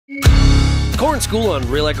Corn School on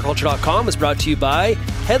RealAgriculture.com is brought to you by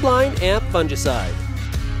Headline Amp Fungicide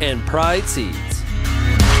and Pride Seeds.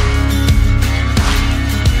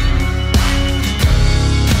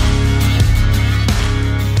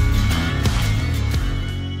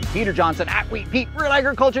 Peter Johnson at Wheat Pete,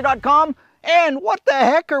 RealAgriculture.com. And what the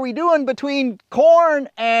heck are we doing between corn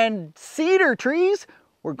and cedar trees?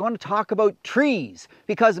 We're going to talk about trees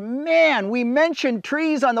because, man, we mentioned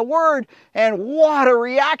trees on the word and what a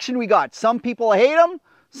reaction we got. Some people hate them,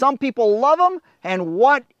 some people love them, and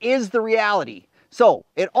what is the reality? So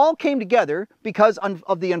it all came together because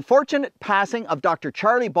of the unfortunate passing of Dr.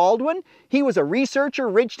 Charlie Baldwin. He was a researcher,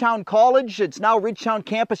 Ridgetown College, it's now Ridgetown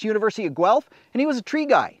Campus, University of Guelph, and he was a tree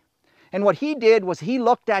guy. And what he did was he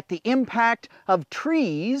looked at the impact of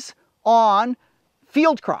trees on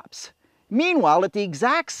field crops. Meanwhile, at the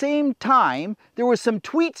exact same time, there was some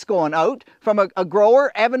tweets going out from a grower,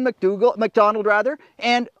 Evan MacDonald,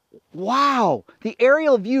 and wow, the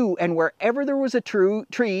aerial view, and wherever there was a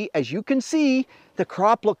tree, as you can see, the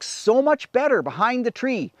crop looks so much better behind the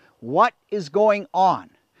tree. What is going on?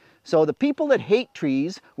 So the people that hate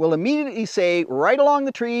trees will immediately say, right along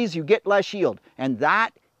the trees, you get less yield. And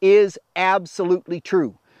that is absolutely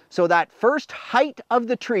true. So that first height of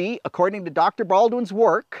the tree, according to Dr. Baldwin's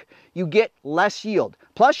work, you get less yield.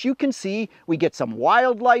 Plus you can see we get some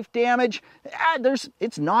wildlife damage.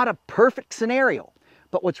 It's not a perfect scenario.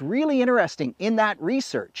 But what's really interesting in that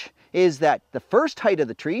research is that the first height of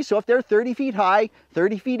the tree, so if they're 30 feet high,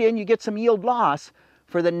 30 feet in, you get some yield loss.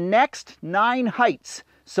 For the next 9 heights,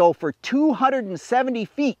 so for 270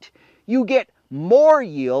 feet, you get more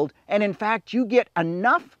yield, and in fact, you get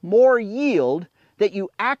enough more yield that you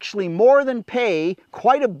actually more than pay,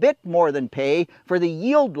 quite a bit more than pay, for the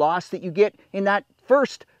yield loss that you get in that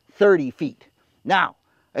first 30 feet. Now,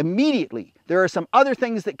 immediately, there are some other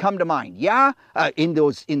things that come to mind. Yeah, in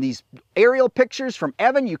these aerial pictures from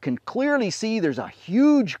Evan, you can clearly see there's a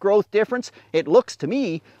huge growth difference. It looks to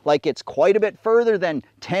me like it's quite a bit further than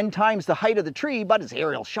 10 times the height of the tree, but it's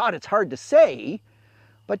aerial shot, it's hard to say.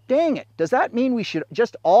 But dang it, does that mean we should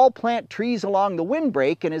just all plant trees along the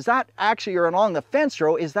windbreak? And is that actually, or along the fence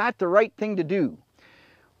row, is that the right thing to do?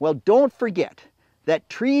 Well, don't forget that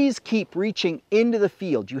trees keep reaching into the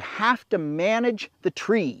field. You have to manage the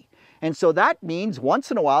tree. And so that means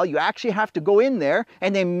once in a while you actually have to go in there,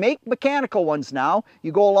 and they make mechanical ones now.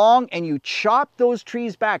 You go along and you chop those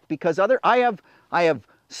trees back because I have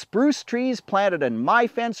spruce trees planted in my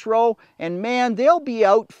fence row, and man, they'll be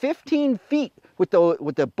out 15 feet with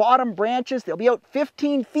the bottom branches. They'll be out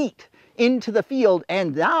 15 feet into the field,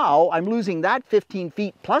 and now I'm losing that 15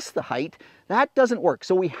 feet plus the height. That doesn't work.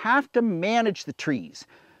 So we have to manage the trees.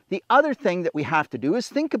 The other thing that we have to do is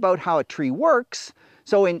think about how a tree works.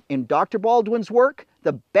 So in Dr. Baldwin's work,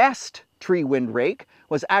 the best tree windbreak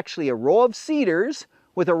was actually a row of cedars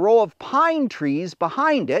with a row of pine trees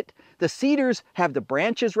behind it. The cedars have the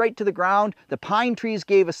branches right to the ground. The pine trees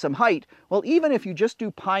gave us some height. Well, even if you just do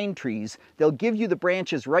pine trees, they'll give you the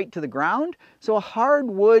branches right to the ground. So a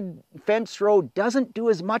hardwood fence row doesn't do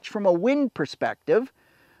as much from a wind perspective.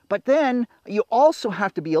 But then you also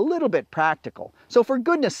have to be a little bit practical. So for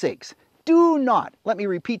goodness sakes, do not, let me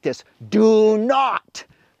repeat this, do not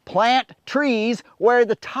plant trees where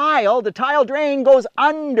the tile drain goes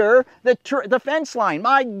under the fence line.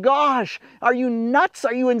 My gosh, are you nuts?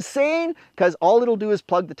 Are you insane? Because all it'll do is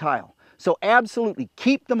plug the tile. So absolutely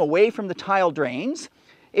keep them away from the tile drains.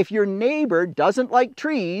 If your neighbor doesn't like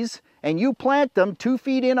trees and you plant them 2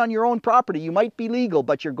 feet in on your own property, you might be legal,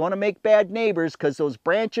 but you're going to make bad neighbors because those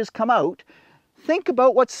branches come out. Think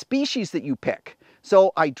about what species that you pick.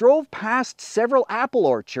 So I drove past several apple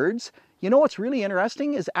orchards. You know what's really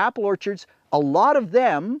interesting is apple orchards, a lot of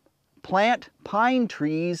them plant pine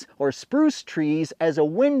trees or spruce trees as a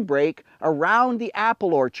windbreak around the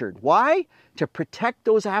apple orchard. Why? To protect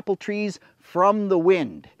those apple trees from the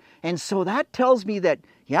wind. And so that tells me that,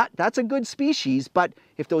 yeah, that's a good species, but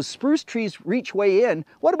if those spruce trees reach way in,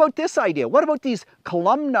 what about this idea? What about these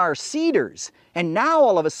columnar cedars? And now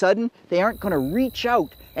all of a sudden, they aren't going to reach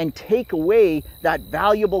out and take away that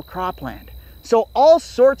valuable cropland. So all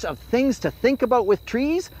sorts of things to think about with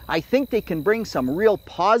trees. I think they can bring some real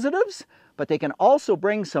positives, but they can also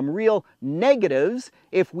bring some real negatives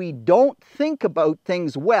if we don't think about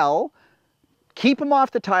things well. Keep them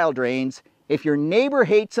off the tile drains. If your neighbor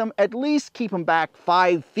hates them, at least keep them back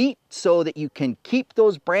 5 feet so that you can keep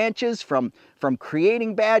those branches from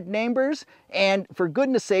creating bad neighbors. And for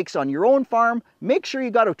goodness sakes, on your own farm, make sure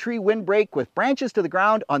you got a tree windbreak with branches to the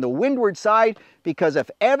ground on the windward side, because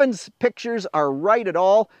if Evan's pictures are right at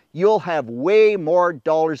all, you'll have way more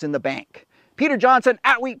dollars in the bank. Peter Johnson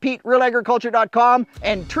at WheatPete, RealAgriculture.com,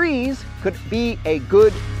 and trees could be a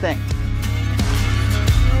good thing.